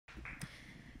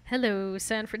Hello,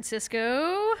 San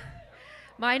Francisco.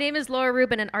 My name is Laura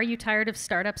Rubin, and are you tired of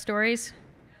startup stories?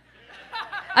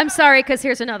 I'm sorry, because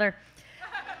here's another.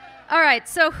 All right,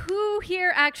 so who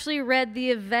here actually read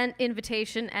the event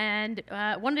invitation and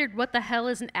wondered what the hell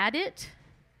is an adit?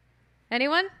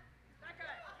 Anyone?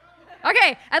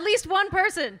 Okay, at least one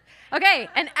person. Okay,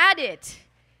 an adit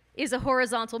is a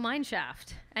horizontal mine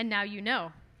shaft, and now you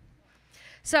know.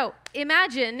 So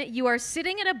imagine you are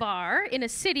sitting at a bar in a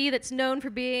city that's known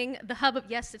for being the hub of,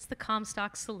 yes, it's the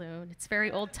Comstock Saloon. It's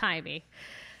very old-timey.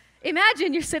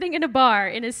 Imagine you're sitting in a bar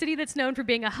in a city that's known for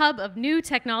being a hub of new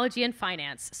technology and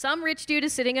finance. Some rich dude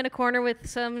is sitting in a corner with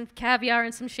some caviar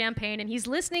and some champagne, and he's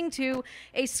listening to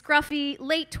a scruffy,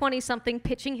 late 20-something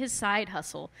pitching his side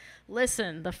hustle.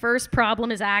 Listen, the first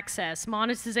problem is access.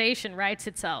 Monetization writes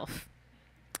itself.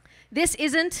 This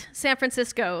isn't San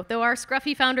Francisco, though our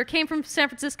scruffy founder came from San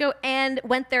Francisco and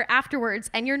went there afterwards.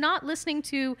 And you're not listening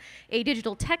to a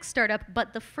digital tech startup,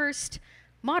 but the first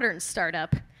modern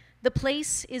startup. The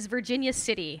place is Virginia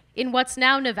City, in what's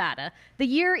now Nevada. The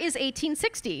year is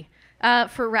 1860.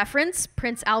 For reference,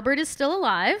 Prince Albert is still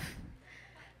alive.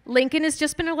 Lincoln has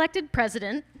just been elected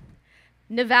president.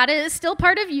 Nevada is still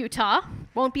part of Utah.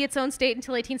 Won't be its own state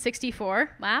until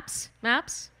 1864. Maps?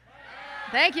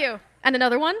 Thank you. And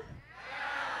another one?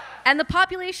 And the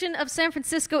population of San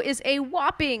Francisco is a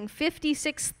whopping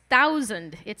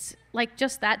 56,000. It's like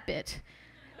just that bit.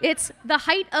 It's the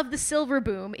height of the silver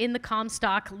boom in the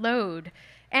Comstock lode.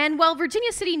 And while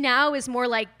Virginia City now is more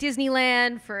like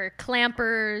Disneyland for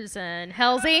clampers and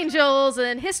Hell's Angels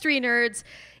and history nerds,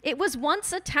 it was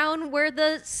once a town where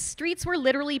the streets were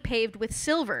literally paved with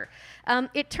silver.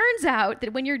 It turns out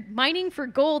that when you're mining for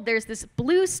gold, there's this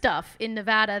blue stuff in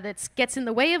Nevada that gets in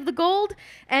the way of the gold,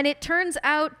 and it turns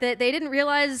out that they didn't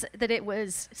realize that it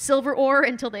was silver ore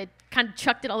until they kind of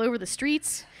chucked it all over the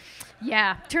streets.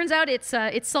 Yeah, turns out it's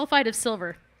sulfide of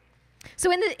silver.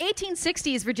 So in the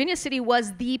 1860s, Virginia City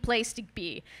was the place to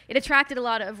be. It attracted a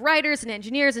lot of writers and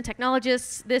engineers and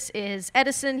technologists. This is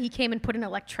Edison. He came and put an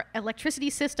electricity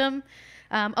system.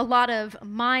 A lot of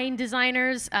mine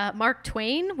designers. Mark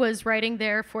Twain was writing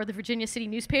there for the Virginia City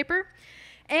newspaper.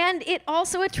 And it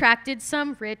also attracted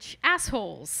some rich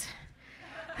assholes.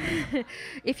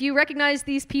 If you recognize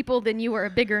these people, then you are a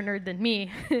bigger nerd than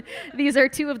me. These are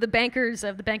two of the bankers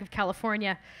of the Bank of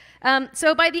California.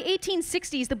 So by the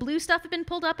 1860s, the blue stuff had been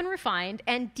pulled up and refined,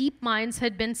 and deep mines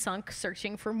had been sunk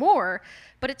searching for more.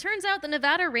 But it turns out the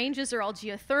Nevada ranges are all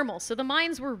geothermal, so the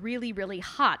mines were really, really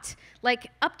hot,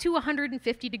 like up to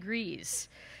 150 degrees.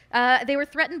 They were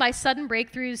threatened by sudden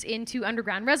breakthroughs into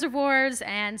underground reservoirs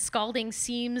and scalding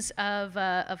seams of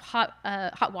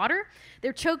hot water.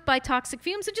 They're choked by toxic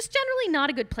fumes and just generally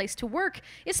not a good place to work,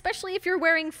 especially if you're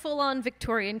wearing full-on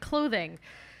Victorian clothing.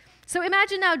 So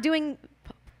imagine now doing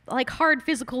like hard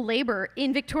physical labor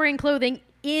in Victorian clothing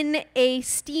in a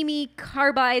steamy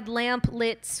carbide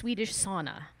lamp-lit Swedish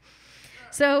sauna.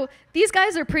 So these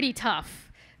guys are pretty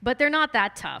tough, but they're not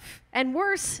that tough. And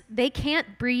worse, they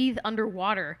can't breathe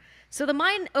underwater. So the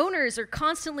mine owners are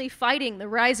constantly fighting the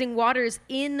rising waters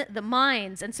in the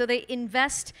mines, and so they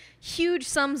invest huge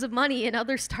sums of money in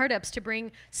other startups to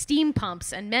bring steam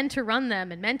pumps and men to run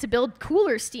them and men to build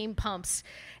cooler steam pumps.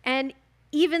 And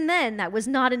even then, that was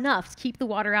not enough to keep the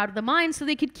water out of the mine so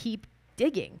they could keep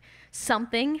digging.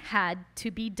 Something had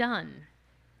to be done.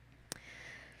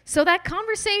 So that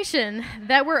conversation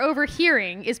that we're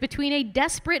overhearing is between a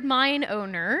desperate mine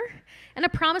owner and a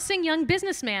promising young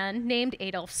businessman named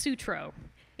Adolph Sutro,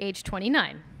 age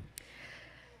 29.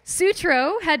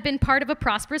 Sutro had been part of a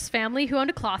prosperous family who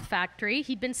owned a cloth factory.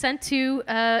 He'd been sent to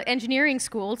engineering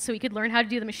school so he could learn how to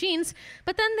do the machines,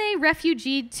 but then they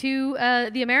refugeed to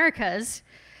the Americas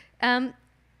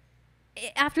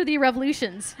after the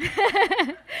revolutions.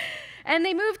 And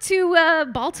they moved to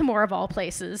Baltimore, of all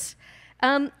places.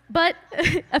 But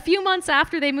a few months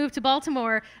after they moved to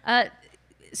Baltimore,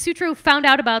 Sutro found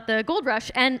out about the gold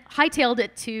rush and hightailed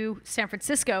it to San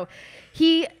Francisco.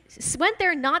 He went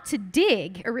there not to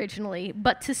dig originally,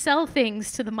 but to sell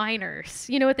things to the miners.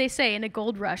 You know what they say, in a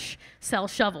gold rush, sell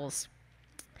shovels.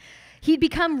 He'd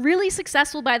become really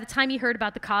successful by the time he heard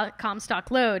about the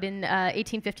Comstock lode in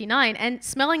 1859, and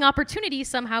smelling opportunity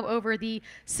somehow over the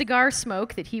cigar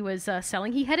smoke that he was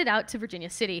selling, he headed out to Virginia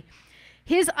City.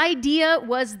 His idea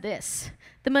was this.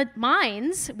 The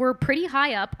mines were pretty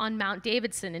high up on Mount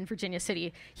Davidson in Virginia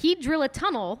City. He'd drill a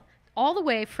tunnel all the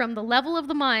way from the level of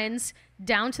the mines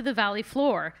down to the valley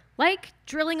floor, like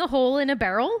drilling a hole in a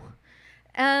barrel,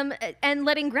 and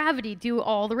letting gravity do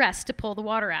all the rest to pull the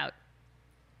water out.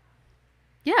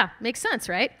 Yeah, makes sense,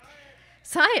 right?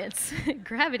 Science,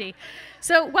 gravity.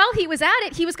 So while he was at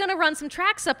it, he was going to run some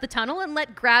tracks up the tunnel and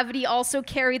let gravity also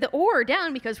carry the ore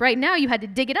down, because right now you had to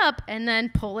dig it up and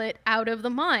then pull it out of the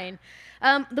mine.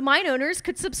 The mine owners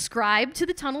could subscribe to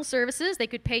the tunnel services. They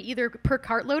could pay either per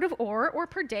cartload of ore or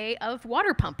per day of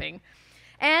water pumping.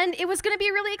 And it was going to be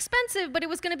really expensive, but it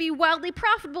was going to be wildly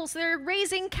profitable, so they're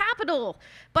raising capital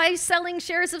by selling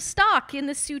shares of stock in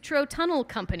the Sutro Tunnel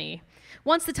Company.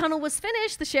 Once the tunnel was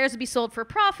finished, the shares would be sold for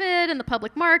profit in the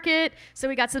public market. So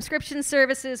we got subscription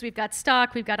services, we've got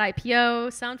stock, we've got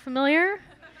IPO. Sound familiar?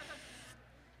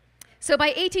 So by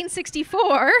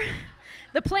 1864,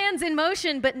 the plan's in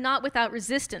motion, but not without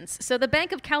resistance. So the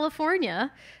Bank of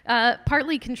California,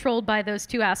 partly controlled by those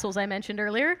two assholes I mentioned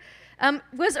earlier,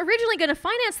 was originally going to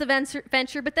finance the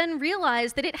venture, but then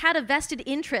realized that it had a vested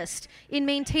interest in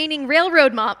maintaining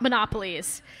railroad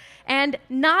monopolies and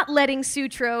not letting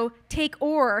Sutro take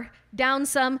ore down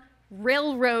some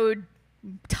railroad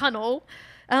tunnel.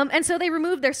 And so they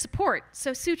removed their support.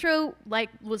 So Sutro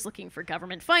was looking for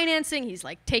government financing. He's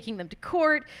taking them to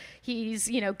court. He's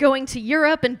going to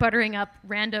Europe and buttering up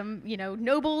random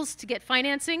nobles to get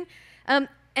financing. And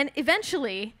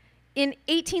eventually, in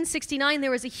 1869,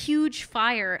 there was a huge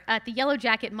fire at the Yellow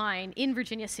Jacket mine in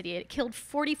Virginia City. It killed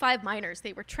 45 miners.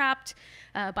 They were trapped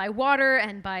by water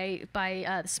and by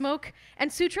the smoke.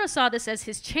 And Sutro saw this as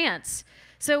his chance.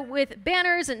 So with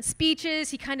banners and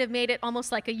speeches, he kind of made it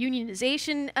almost like a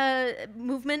unionization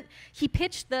movement. He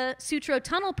pitched the Sutro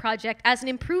Tunnel project as an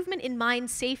improvement in mine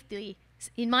safety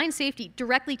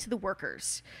directly to the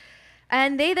workers.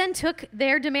 And they then took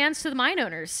their demands to the mine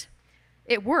owners.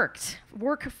 It worked.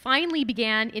 Work finally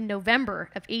began in November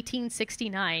of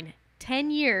 1869,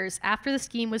 10 years after the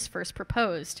scheme was first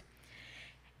proposed.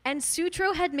 And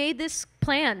Sutro had made this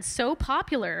plan so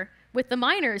popular with the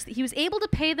miners that he was able to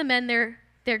pay the men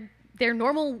their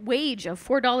normal wage of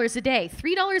 $4 a day,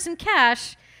 $3 in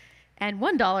cash, and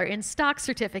 $1 in stock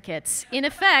certificates, in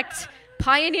effect,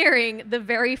 pioneering the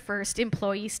very first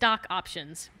employee stock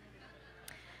options.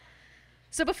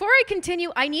 So before I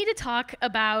continue, I need to talk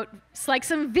about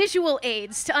some visual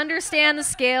aids to understand the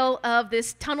scale of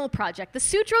this tunnel project. The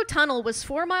Sutro Tunnel was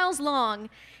 4 miles long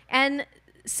and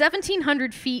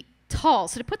 1,700 feet tall.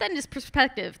 So to put that into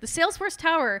perspective, the Salesforce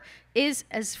Tower is,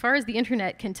 as far as the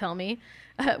internet can tell me,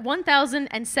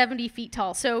 1,070 feet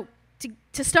tall. So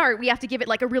to start, we have to give it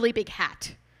a really big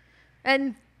hat.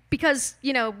 And because,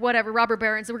 whatever, robber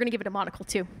barons, we're going to give it a monocle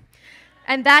too.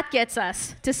 And that gets us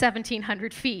to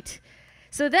 1,700 feet.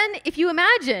 So then if you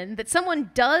imagine that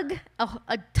someone dug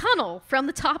a tunnel from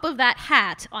the top of that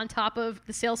hat on top of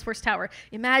the Salesforce Tower,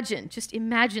 just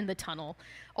imagine the tunnel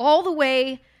all the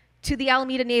way to the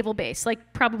Alameda Naval Base,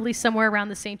 probably somewhere around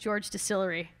the St. George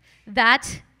Distillery.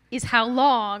 That is how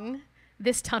long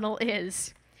this tunnel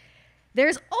is.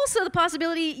 There's also the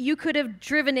possibility you could have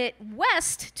driven it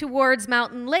west towards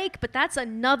Mountain Lake, but that's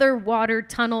another water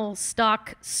tunnel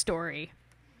stock story.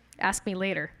 Ask me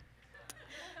later.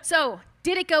 So,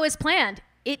 did it go as planned?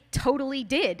 It totally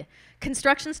did.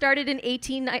 Construction started in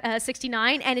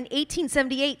 1869, and in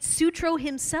 1878, Sutro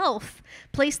himself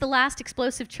placed the last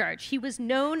explosive charge. He was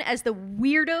known as the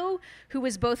weirdo who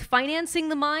was both financing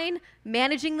the mine,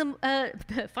 managing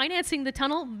the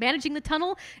tunnel, managing the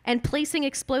tunnel, and placing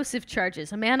explosive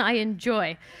charges. A man I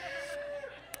enjoy.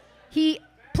 He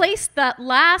placed that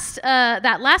last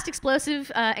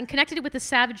explosive and connected it with the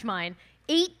Savage mine.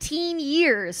 18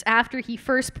 years after he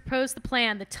first proposed the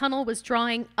plan, the tunnel was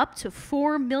drawing up to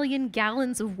 4 million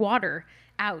gallons of water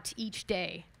out each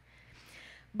day.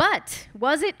 But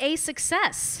was it a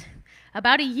success?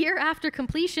 About a year after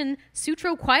completion,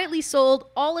 Sutro quietly sold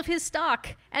all of his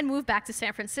stock and moved back to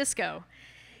San Francisco.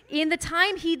 In the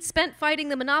time he'd spent fighting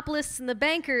the monopolists and the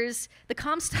bankers, the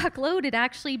Comstock load had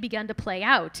actually begun to play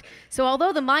out. So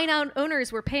although the mine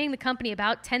owners were paying the company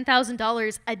about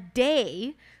 $10,000 a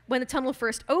day when the tunnel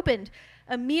first opened,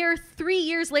 a mere 3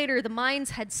 years later, the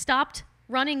mines had stopped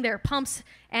running their pumps,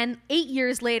 and 8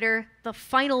 years later, the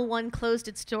final one closed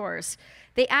its doors.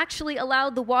 They actually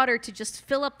allowed the water to just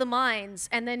fill up the mines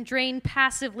and then drain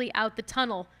passively out the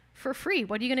tunnel for free.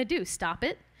 What are you going to do, stop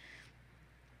it?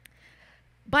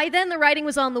 By then, the writing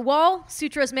was on the wall.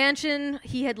 Sutro's mansion,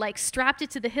 he had strapped it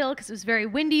to the hill because it was very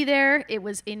windy there. It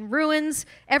was in ruins.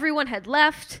 Everyone had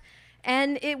left.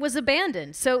 And it was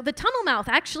abandoned. So the tunnel mouth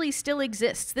actually still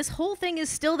exists. This whole thing is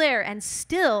still there and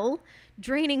still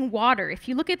draining water. If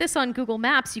you look at this on Google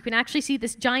Maps, you can actually see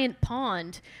this giant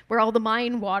pond where all the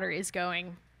mine water is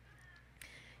going.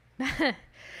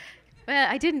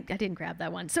 I didn't grab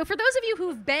that one. So for those of you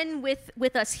who've been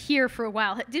with us here for a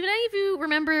while, did any of you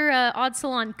remember Odd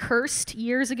Salon Cursed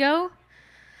years ago?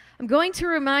 I'm going to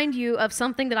remind you of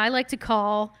something that I like to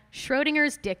call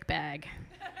Schrodinger's dick bag.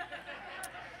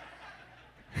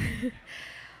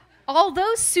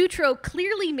 Although Sutro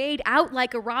clearly made out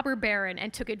like a robber baron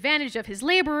and took advantage of his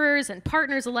laborers and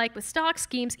partners alike with stock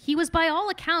schemes, he was by all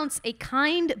accounts a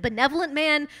kind, benevolent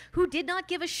man who did not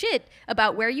give a shit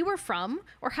about where you were from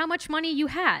or how much money you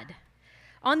had.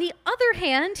 On the other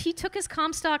hand, he took his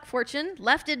Comstock fortune,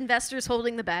 left investors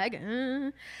holding the bag,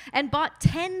 and bought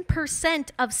 10%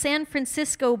 of San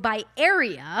Francisco by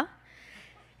area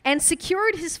and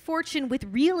secured his fortune with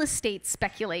real estate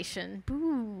speculation.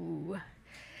 Boo.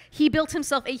 He built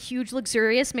himself a huge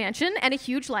luxurious mansion and a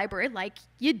huge library, like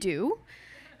you do.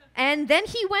 And then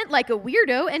he went like a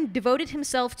weirdo and devoted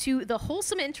himself to the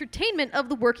wholesome entertainment of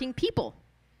the working people.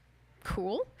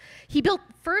 Cool. He built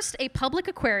first a public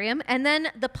aquarium and then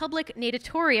the public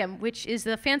natatorium, which is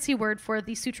the fancy word for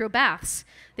the Sutro baths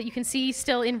that you can see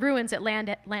still in ruins at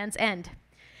Land's End.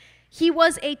 He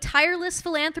was a tireless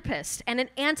philanthropist and an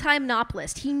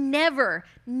anti-monopolist. He never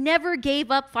gave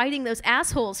up fighting those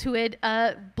assholes who had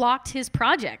blocked his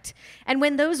project. And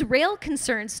when those rail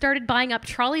concerns started buying up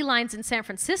trolley lines in San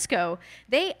Francisco,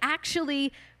 they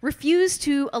actually refused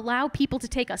to allow people to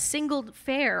take a single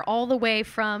fare all the way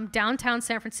from downtown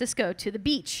San Francisco to the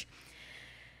beach.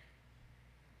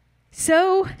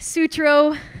 So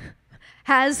Sutro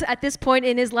has, at this point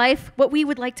in his life, what we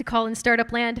would like to call in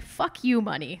startup land, fuck you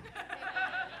money.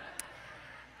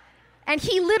 And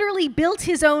he literally built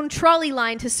his own trolley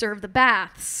line to serve the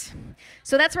baths.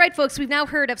 So that's right, folks, we've now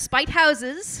heard of spite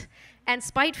houses and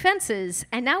spite fences,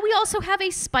 and now we also have a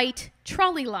spite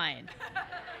trolley line.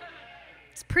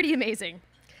 It's pretty amazing.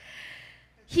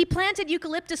 He planted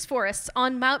eucalyptus forests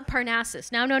on Mount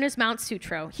Parnassus, now known as Mount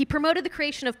Sutro. He promoted the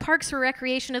creation of parks for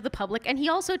recreation of the public, and he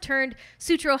also turned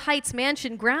Sutro Heights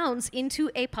mansion grounds into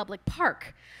a public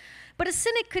park. But a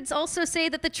cynic could also say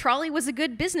that the trolley was a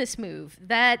good business move,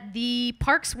 that the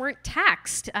parks weren't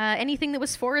taxed. Anything that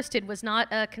was forested was not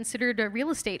considered a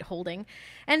real estate holding.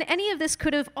 And any of this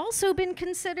could have also been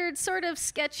considered sort of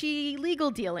sketchy legal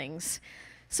dealings.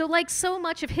 So like so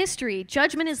much of history,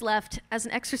 judgment is left as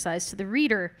an exercise to the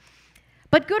reader.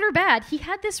 But good or bad, he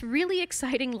had this really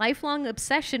exciting lifelong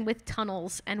obsession with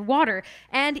tunnels and water.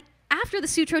 And after the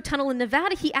Sutro Tunnel in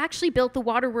Nevada, he actually built the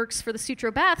waterworks for the Sutro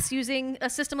baths using a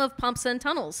system of pumps and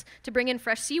tunnels to bring in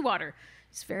fresh seawater.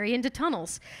 He's very into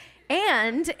tunnels.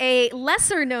 And a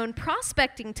lesser-known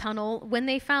prospecting tunnel when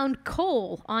they found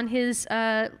coal on his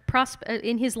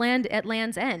in his land at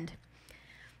Land's End.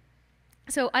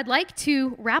 So I'd like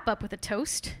to wrap up with a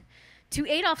toast to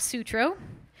Adolph Sutro,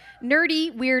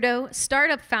 nerdy, weirdo,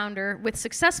 startup founder with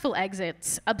successful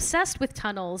exits, obsessed with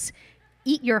tunnels.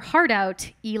 Eat your heart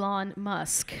out, Elon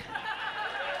Musk.